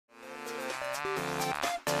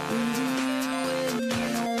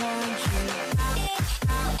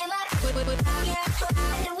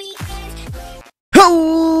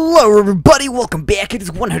Hello everybody, welcome back. It is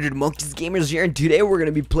 100 Monkeys Gamers here, and today we're going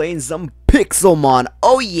to be playing some Pixelmon.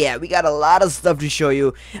 Oh yeah, we got a lot of stuff to show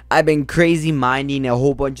you. I've been crazy mining a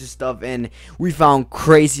whole bunch of stuff, and we found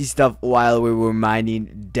crazy stuff while we were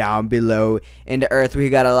mining down below in the earth. We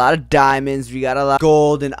got a lot of diamonds, we got a lot of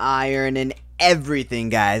gold and iron and everything,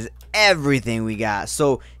 guys. Everything we got.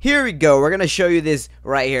 So here we go. We're going to show you this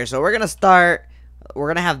right here. So we're going to start.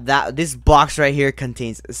 We're going to have this box right here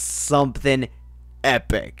contains something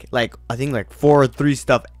epic, like I think like 4 or 3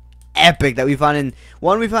 stuff epic that we found in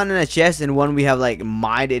we found in a chest, and one we have like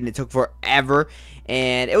mined, and it took forever,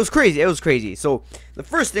 and it was crazy. So the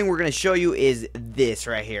first thing we're gonna show you is this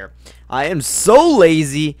right here. I am so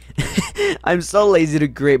lazy I'm so lazy to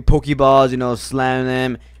create pokeballs, you know, slam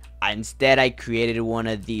them. Instead I created one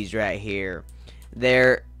of these right here.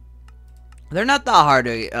 They're not that hard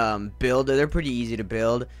to build. They're pretty easy to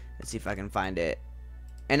build. Let's see if I can find it.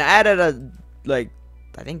 And I added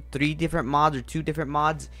I think 3 different mods or 2 different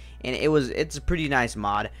mods, and it's a pretty nice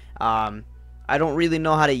mod. I don't really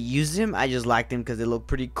know how to use them. I just like them because they look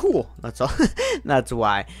pretty cool. That's all. That's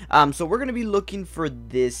why. So we're gonna be looking for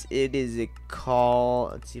this. It is a call.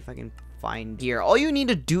 Let's see if I can find here. All you need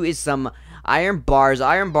to do is some iron bars.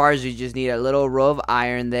 Iron bars. You just need a little row of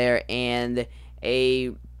iron there and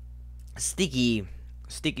a sticky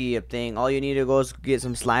thing. All you need to go is get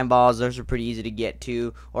some slime balls. Those are pretty easy to get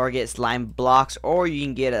to, or get slime blocks, or you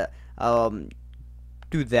can get a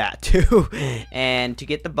do that too. And to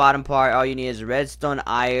get the bottom part, all you need is redstone,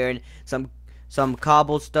 iron, some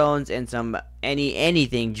cobblestones, and some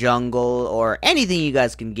anything jungle or anything you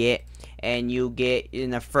guys can get, and you get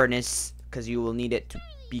in a furnace because you will need it to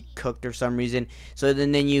be cooked for some reason. So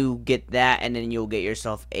then you get that, and then you'll get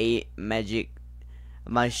yourself a magic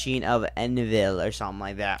machine of Envil or something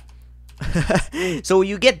like that. So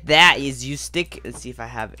you get that is you stick. Let's see if I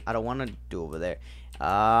have it. I don't want to do over there.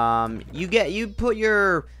 You put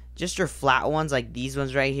your flat ones, like these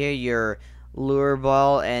ones right here, your lure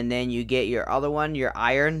ball, and then you get your other one, your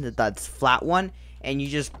iron, that's flat one, and you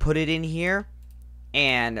just put it in here,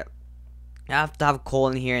 and you have to have coal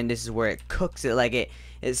in here, and this is where it cooks it, like it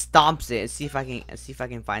stomps it. Let's see if I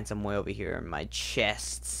can find some way over here in my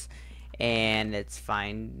chests. And let's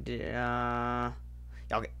find okay.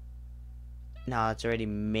 No, it's already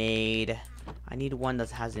made. I need one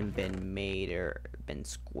that hasn't been made or been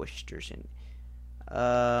squished or something.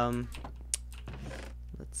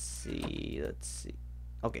 Let's see.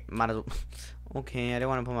 Okay, might as well. Okay, I didn't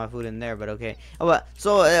want to put my food in there, but okay. Oh, but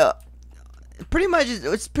so pretty much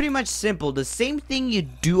it's pretty much simple. The same thing you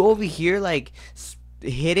do over here, like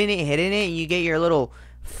hitting it, and you get your little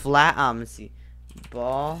flat. Let's see,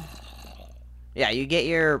 ball. Yeah, you get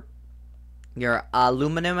your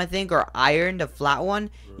aluminum, I think, or iron, the flat one.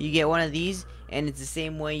 You get one of these, and it's the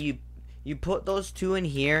same way. You put those 2 in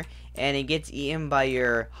here, and it gets eaten by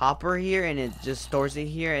your hopper here, and it just stores it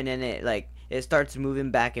here, and then it starts moving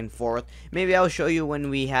back and forth. Maybe I'll show you when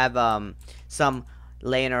we have some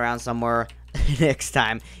laying around somewhere next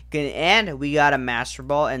time. And we got a master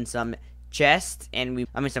ball and some chests, and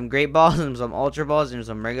some great balls and some ultra balls and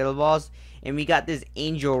some regular balls. And we got this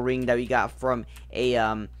angel ring that we got from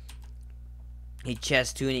a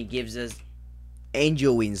chest too, and it gives us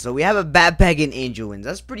angel wings. So we have a backpack and angel wings.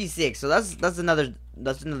 That's pretty sick. So that's another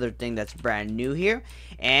thing that's brand new here.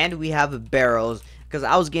 And we have barrels, because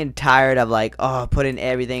I was getting tired of putting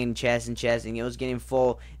everything in chest, and it was getting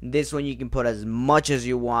full. This one you can put as much as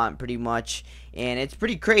you want, pretty much, and it's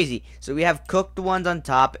pretty crazy. So we have cooked ones on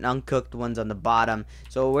top and uncooked ones on the bottom.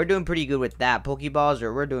 So we're doing pretty good with that. Pokeballs,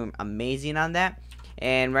 we're doing amazing on that.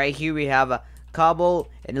 And right here we have a cobble,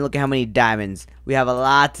 and look at how many diamonds. We have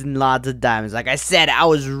lots and lots of diamonds. Like I said, I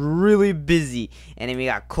was really busy. And then we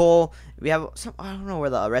got coal. We have some, I don't know where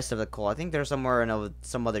the rest of the coal. I think there's somewhere in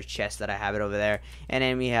some other chest that I have it over there. And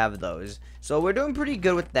then we have those. So we're doing pretty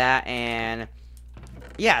good with that. And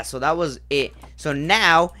yeah, so that was it. So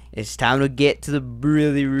now it's time to get to the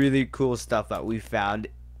really, really cool stuff that we found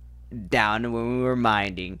down when we were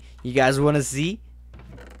mining. You guys want to see?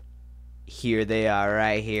 Here they are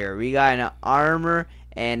right here. We got an armor,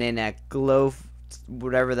 and then a glow,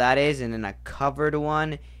 whatever that is, and then a covered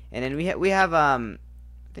one, and then we have I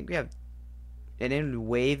think we have an in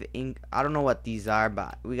wave ink. I don't know what these are,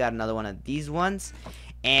 but we got another one of these ones,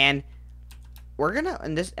 and we're gonna,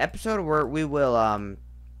 in this episode, where we will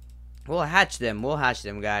we'll hatch them,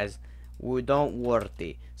 guys. We don't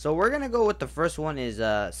worry. So we're gonna go with the first one is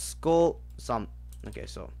skull okay,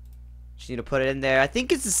 so just need to put it in there. I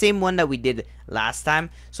think it's the same one that we did last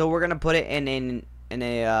time. So we're gonna put it in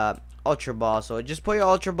a ultra ball. So just put your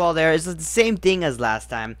ultra ball there. It's the same thing as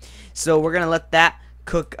last time. So we're gonna let that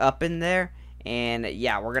cook up in there, And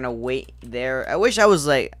yeah, we're gonna wait there. I wish I was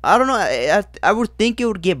like, I don't know, I would think it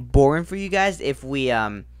would get boring for you guys if we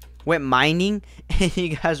went mining and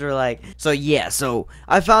you guys were like, so yeah, so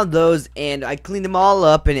I found those and I cleaned them all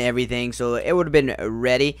up and everything, so it would have been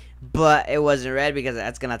ready, but it wasn't ready because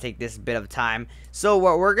that's gonna take this bit of time. So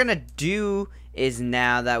what we're gonna do is,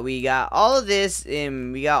 now that we got all of this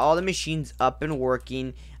and we got all the machines up and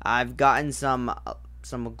working, I've gotten some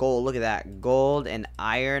gold. Look at that, gold and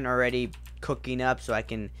iron already cooking up, so I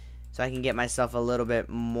can get myself a little bit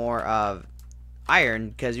more of iron,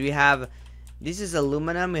 because we have, this is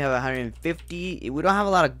aluminum, we have 150. We don't have a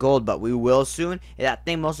lot of gold, but we will soon. That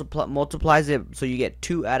thing multiplies it, so you get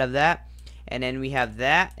 2 out of that. And then we have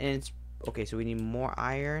that, and it's okay, so we need more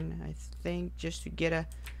iron, I think, just to get a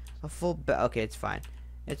full okay, it's fine.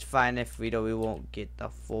 It's fine if we don't, we won't get the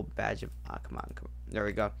full badge of, come on. There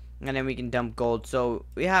we go. And then we can dump gold. So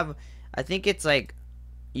we have, I think it's like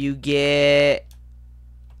you get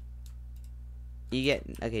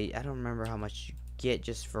okay, I don't remember how much you get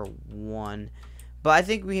just for one, but I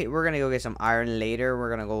think we're gonna go get some iron later.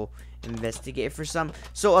 We're gonna go investigate for some.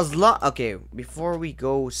 So okay, before we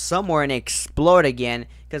go somewhere and explode again,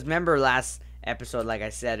 because remember last episode, like I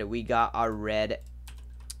said, we got our red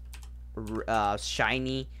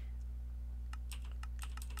shiny,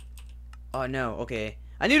 oh no, okay,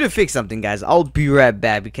 I need to fix something, guys. I'll be right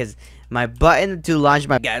back, because my button to launch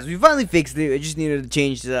my, guys, we finally fixed it. I just needed to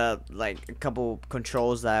change like a couple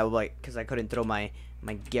controls that I would like, because I couldn't throw my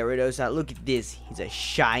Gyarados out. Look at this, he's a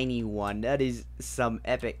shiny one. That is some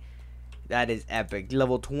epic. That is epic.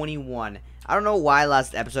 Level 21. I don't know why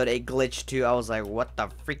last episode it glitched too. I was like, what the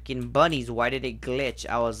freaking bunnies, why did it glitch?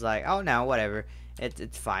 I was like, oh no, whatever,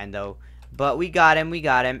 it's fine though. But we got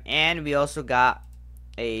him, and we also got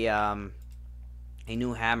a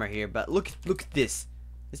new hammer here. But look at this.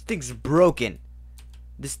 This thing's broken.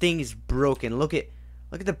 This thing is broken. Look at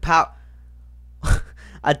the power.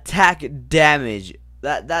 Attack damage.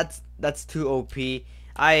 That's too OP.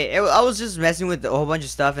 I was just messing with a whole bunch of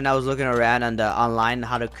stuff, and I was looking around on the online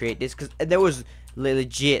how to create this, because there was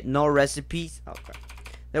legit no recipes. Okay,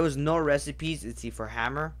 there was no recipes. Let's see, for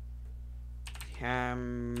hammer.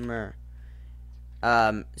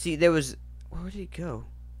 See, there was, where did it go?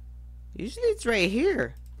 Usually it's right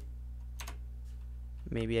here.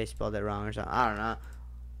 Maybe I spelled it wrong or something. I don't know.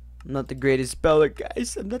 I'm not the greatest speller,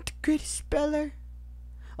 guys. I'm not the greatest speller.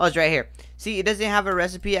 Oh, it's right here. See, it doesn't have a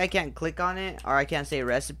recipe. I can't click on it, or I can't say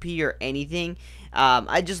recipe or anything.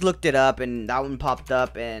 I just looked it up, and that one popped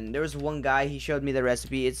up, and there was one guy, he showed me the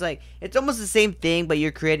recipe. It's like, it's almost the same thing, but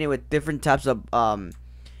you're creating it with different types of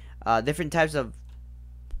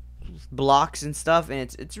blocks and stuff,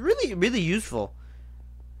 and it's really useful.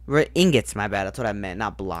 Ingots, my bad, that's what I meant,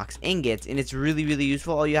 not blocks, ingots, and it's really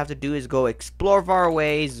useful. All you have to do is go explore far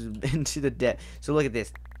ways into the depth. So look at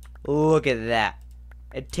this, look at that.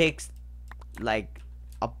 It takes like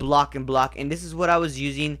a block, and this is what I was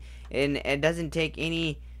using, and it doesn't take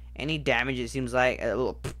any damage. It seems like a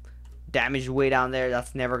little damage way down there,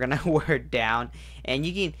 that's never gonna wear down, and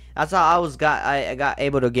you can, that's how I got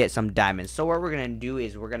able to get some diamonds. So what we're gonna do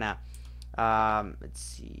is we're gonna let's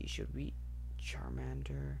see, should we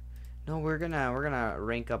Charmander? No, we're gonna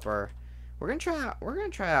rank up our, we're gonna try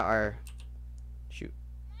out our, shoot,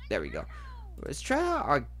 there we go. Let's try out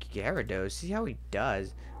our Gyarados, see how he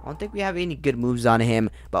does. I don't think we have any good moves on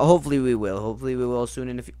him, but hopefully we will. Hopefully we will soon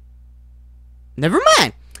in the future. Never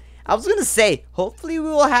mind. I was gonna say, hopefully we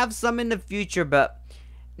will have some in the future, but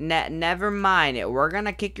never mind. We're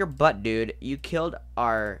gonna kick your butt, dude. You killed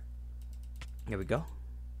our, here we go.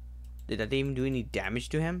 Did that even do any damage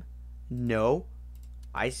to him? No.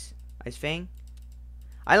 Ice Fang?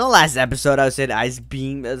 I know last episode I said Ice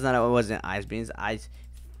Beam. That's not, it wasn't Ice Beam, it's Ice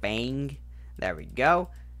Fang. There we go.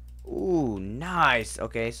 Ooh, nice.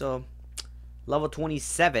 Okay, so level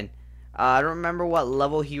 27. I don't remember what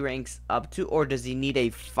level he ranks up to, or does he need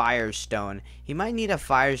a Firestone? He might need a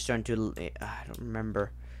Firestone to, I don't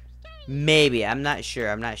remember. Maybe, I'm not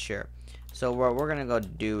sure. So what we're gonna go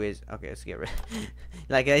do is, okay, let's get rid.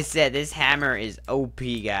 Like I said, this hammer is OP,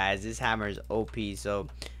 guys. This hammer is OP. So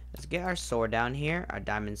let's get our sword down here, our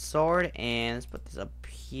diamond sword, and let's put this up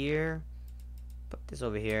here. Put this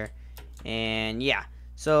over here, and yeah.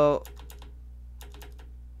 So,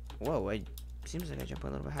 whoa, it seems like I jumped a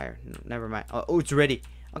little bit higher. No, never mind. Oh, it's ready.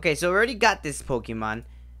 Okay, so we already got this Pokemon.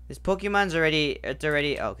 This Pokemon's already, it's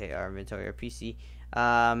already, okay, our inventory, our PC.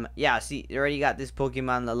 Yeah, see, you already got this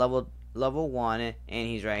Pokemon, the level 1, and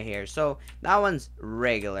he's right here. So that one's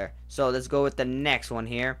regular. So let's go with the next one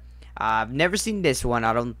here. I've never seen this one.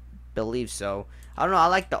 I don't believe so. I don't know. I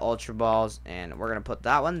like the Ultra Balls, and we're gonna put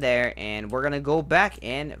that one there, and we're gonna go back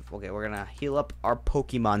and okay, we're gonna heal up our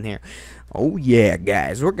Pokemon here. Oh yeah,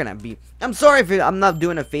 guys, we're gonna be. I'm sorry if I'm not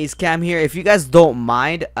doing a face cam here. If you guys don't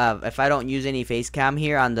mind, if I don't use any face cam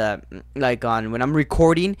here on the on when I'm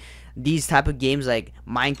recording these type of games like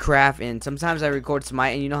Minecraft, and sometimes I record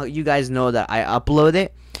Smite, and you guys know that I upload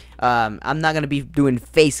it. I'm not gonna be doing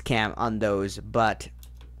face cam on those, but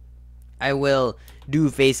I will do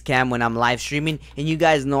face cam when I'm live streaming, and you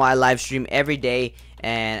guys know I live stream every day,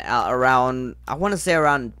 and around I want to say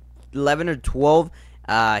around 11 or 12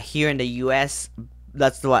 here in the US.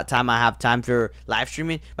 That's the what time I have time for live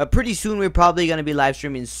streaming, but pretty soon we're probably gonna be live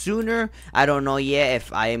streaming sooner. I don't know yet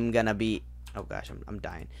if I am gonna be, oh gosh, I'm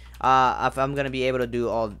dying, if I'm gonna be able to do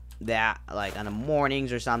all that like on the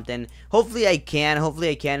mornings or something. Hopefully I can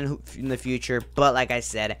in the future, but like I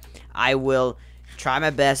said, I will try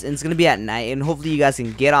my best, and it's gonna be at night, and hopefully you guys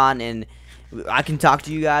can get on and I can talk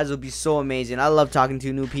to you guys. It'll be so amazing. I love talking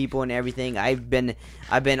to new people and everything. I've been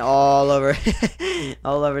all over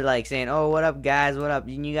all over like saying, oh, what up guys, what up,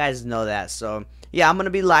 and you guys know that. So yeah, I'm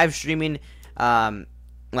gonna be live streaming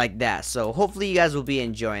like that, so hopefully you guys will be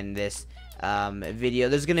enjoying this video.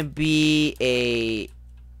 There's gonna be a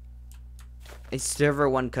server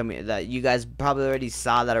one coming that you guys probably already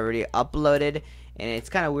saw, that I already uploaded, and it's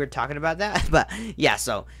kind of weird talking about that, but yeah,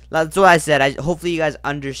 so that's what I said. Hopefully you guys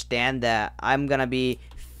understand that I'm gonna be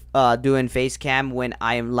doing face cam when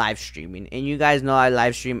I am live streaming, and you guys know I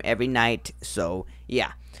live stream every night. So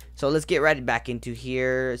yeah, so let's get right back into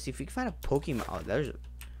here. See if we can find a Pokemon. Oh, there's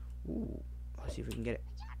ooh, let's see if we can get it.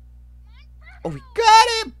 Oh, we got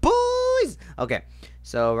it, boys. Okay,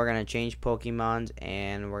 so we're gonna change Pokemons,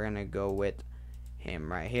 and we're gonna go with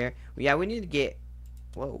him right here. Yeah, we need to get,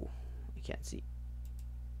 whoa, I can't see.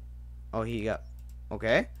 Oh, he got,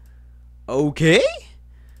 okay, oh, get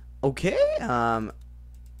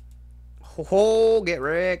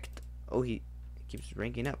wrecked. Oh, he keeps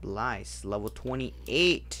ranking up. Nice, level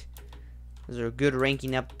 28. Those are good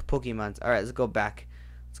ranking up Pokemons. All right, let's go back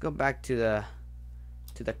to the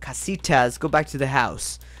casita. Let's go back to the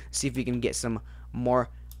house, see if we can get some more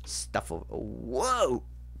stuff. Whoa,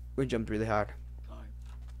 we jumped really hard.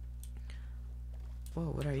 Whoa,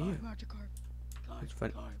 what are you? It's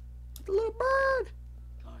funny. The little bird.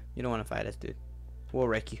 You don't want to fight us, dude. We'll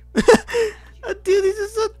wreck you. Dude, these are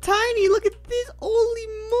so tiny. Look at these. Holy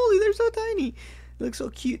moly, they're so tiny. They look so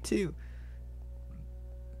cute too.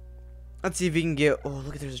 Let's see if we can get. Oh,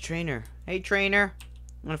 look, there's a trainer. Hey, trainer,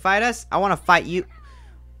 you want to fight us? I want to fight you.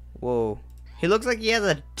 Whoa, he looks like he has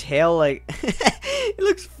a tail. Like he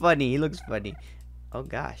looks funny. He looks funny. Oh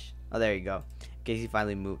gosh. Oh, there you go. In case he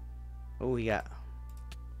finally moved. Oh, he got.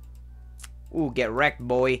 Ooh, get wrecked,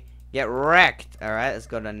 boy. Get wrecked. Alright, let's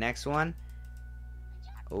go to the next one.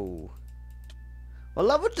 Oh. What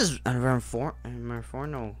level does around 4?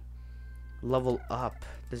 No. Level up.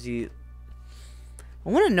 Does he? I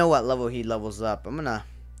want to know what level he levels up. I'm gonna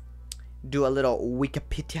do a little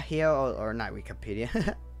Wikipedia here, or not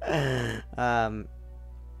Wikipedia.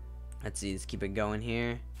 Let's see. Let's keep it going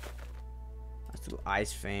here. Let's do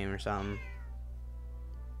Ice Fame or something.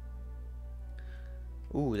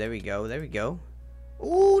 Ooh, there we go. There we go.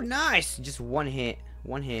 Ooh, nice. Just one hit.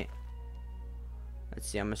 One hit. Let's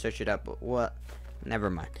see. I'm gonna search it up. But what? Never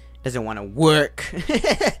mind. Doesn't want to work.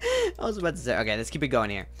 I was about to say. Okay, let's keep it going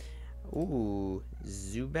here. Ooh,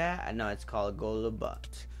 Zubat. No, it's called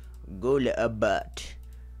Golabut. Golabut.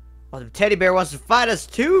 Oh, the teddy bear wants to fight us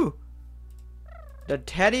too. The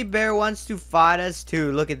teddy bear wants to fight us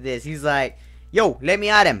too. Look at this. He's like, yo, let me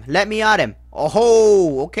at him. Let me at him.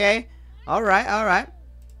 Oh, okay. All right, all right.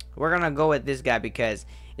 We're gonna go with this guy because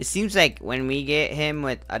it seems like when we get him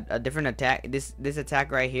with a different attack, this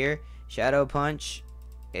attack right here, Shadow Punch,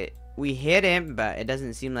 we hit him, but it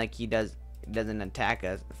doesn't seem like he doesn't attack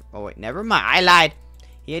us. Oh wait, never mind. I lied.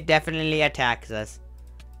 He definitely attacks us.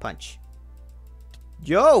 Punch.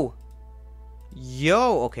 Yo.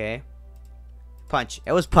 Okay. Punch.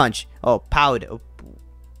 It was punch. Oh, pound. Oh,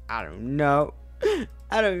 I don't know.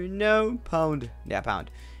 I don't know. Pound. Yeah,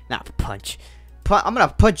 pound. Not punch. I'm gonna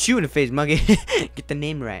punch you in the face, monkey. Get the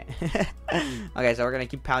name right. Okay, so we're gonna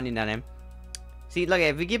keep pounding on him. See, look,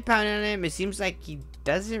 if we keep pounding on him, it seems like he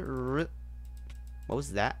doesn't what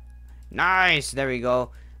was that? Nice. There we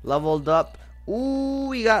go. Leveled up. Ooh,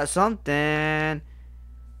 we got something.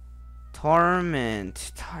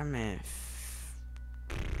 Torment.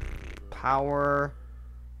 Power.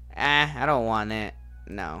 I don't want it.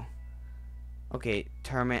 No. Okay,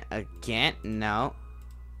 Torment again? No.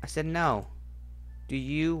 I said no. Do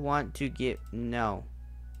you want to get no?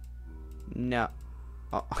 No.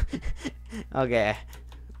 Oh. Okay.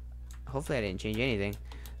 Hopefully I didn't change anything.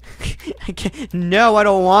 No, I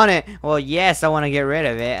don't want it. Well, yes, I want to get rid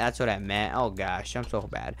of it. That's what I meant. Oh gosh, I'm so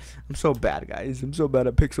bad. I'm so bad, guys. I'm so bad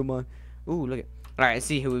at Pixelmon. Ooh, look at. All right, let's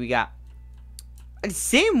see who we got.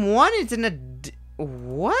 Same one. It's in a.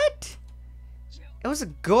 What? It was a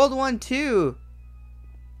gold one too.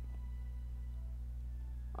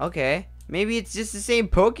 Okay, maybe it's just the same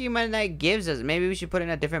Pokemon that gives us. Maybe we should put in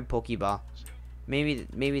a different Pokeball.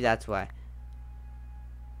 Maybe that's why.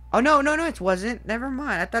 Oh no, it wasn't. Never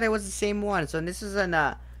mind. I thought it was the same one. So this is an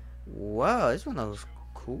whoa, this one looks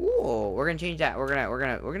cool. We're gonna change that. We're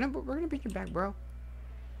gonna bring it back, bro.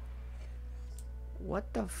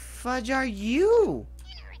 What the fudge are you?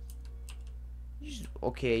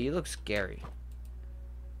 Okay, you look scary.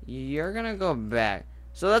 You're gonna go back.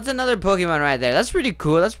 So that's another Pokemon right there. That's pretty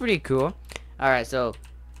cool. That's pretty cool. Alright, so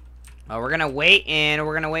we're gonna wait, and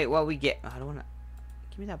we're gonna wait what we get. I don't wanna.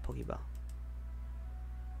 Give me that Pokeball.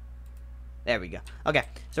 There we go. Okay,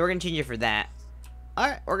 so we're gonna change it for that.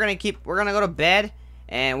 Alright, we're gonna go to bed,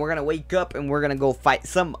 and we're gonna wake up, and we're gonna go fight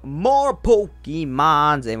some more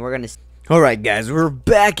Pokemons, and we're gonna. Alright, guys, we're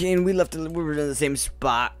back, and we were in the same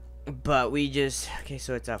spot, but we just. Okay,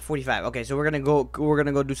 so it's 45. Okay, so we're gonna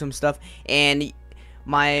go do some stuff, and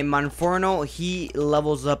my Monferno, he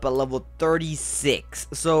levels up at level 36,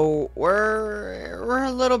 so we're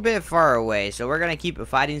a little bit far away. So we're gonna keep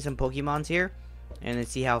fighting some Pokemons here, and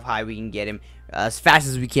let's see how high we can get him as fast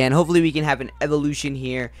as we can. Hopefully we can have an evolution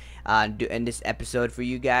here in this episode for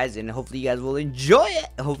you guys, and hopefully you guys will enjoy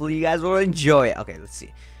it. Okay, let's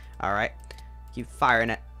see. All right, keep firing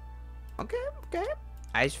it. Okay.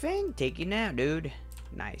 Ice Fang, take you now, dude.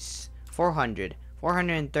 Nice.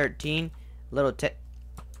 413. Little tip.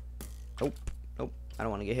 Nope. I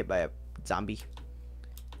don't want to get hit by a zombie.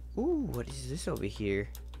 Ooh, what is this over here?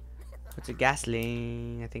 What's a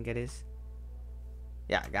Ghastly? I think it is.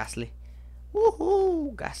 Yeah, Ghastly.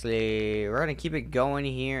 Woohoo, Ghastly. We're gonna keep it going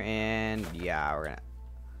here, and yeah, we're gonna.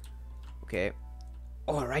 Okay.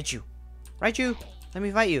 Oh, Raichu. Let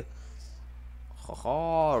me fight you.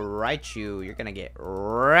 Oh, Raichu. You're gonna get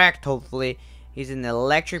wrecked. Hopefully, he's an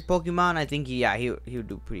electric Pokemon. I think he'll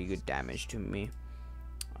do pretty good damage to me.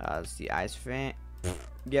 Let's see, Ice Fan.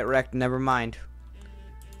 Get wrecked. Never mind.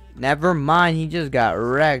 He just got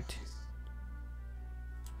wrecked.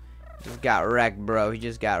 Bro. He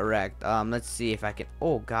just got wrecked. Let's see if I can.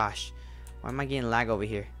 Oh gosh, why am I getting lag over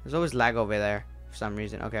here? There's always lag over there for some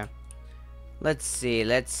reason. Okay. Let's see.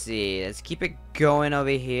 Let's keep it going over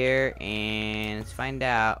here, and let's find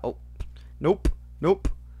out. Oh, nope.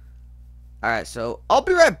 Alright, so I'll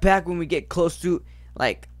be right back when we get close to,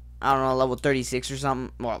 like, I don't know, level 36 or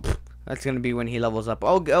something. Well, that's gonna be when he levels up.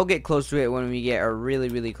 I'll get close to it when we get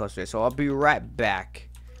really close to it. So I'll be right back.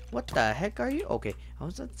 What the heck are you? Okay, I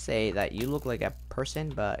was about to say that you look like a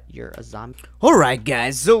person, but you're a zombie. Alright,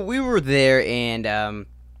 guys, so we were there, and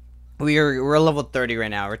we're level 30 right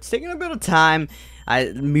now. It's taking a bit of time.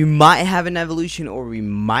 We might have an evolution, or we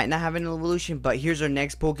might not have an evolution, but here's our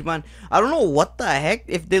next Pokemon. I don't know what the heck,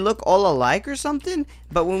 if they look all alike or something,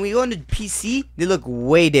 but when we go into PC, they look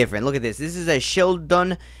way different. Look at this. This is a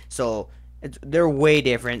Sheldon, so they're way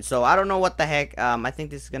different. So I don't know what the heck. I think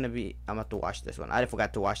this is gonna be. I'm gonna have to watch this one. I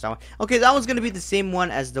forgot to watch that one. Okay, that one's gonna be the same one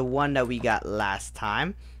as the one that we got last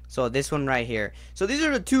time. So this one right here. So these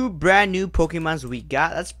are the two brand new Pokemons we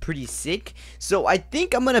got. That's pretty sick. So I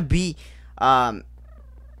think I'm gonna be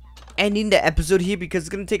ending the episode here, because it's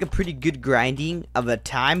gonna take a pretty good grinding of a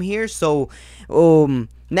time here. So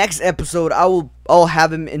next episode I'll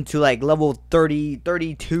have him into like level 30,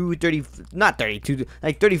 32, 30, not 32,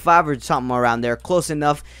 like 35 or something around there, close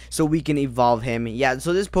enough so we can evolve him. Yeah,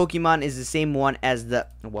 so this Pokemon is the same one as the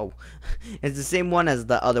it's the same one as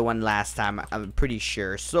the other one last time, I'm pretty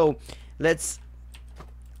sure. So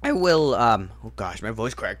I will oh gosh, my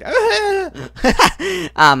voice cracked.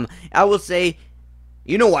 I will say,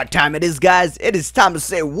 you know what time it is, guys? It is time to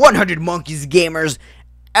say 100 Monkeys Gamers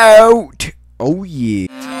out. Oh yeah.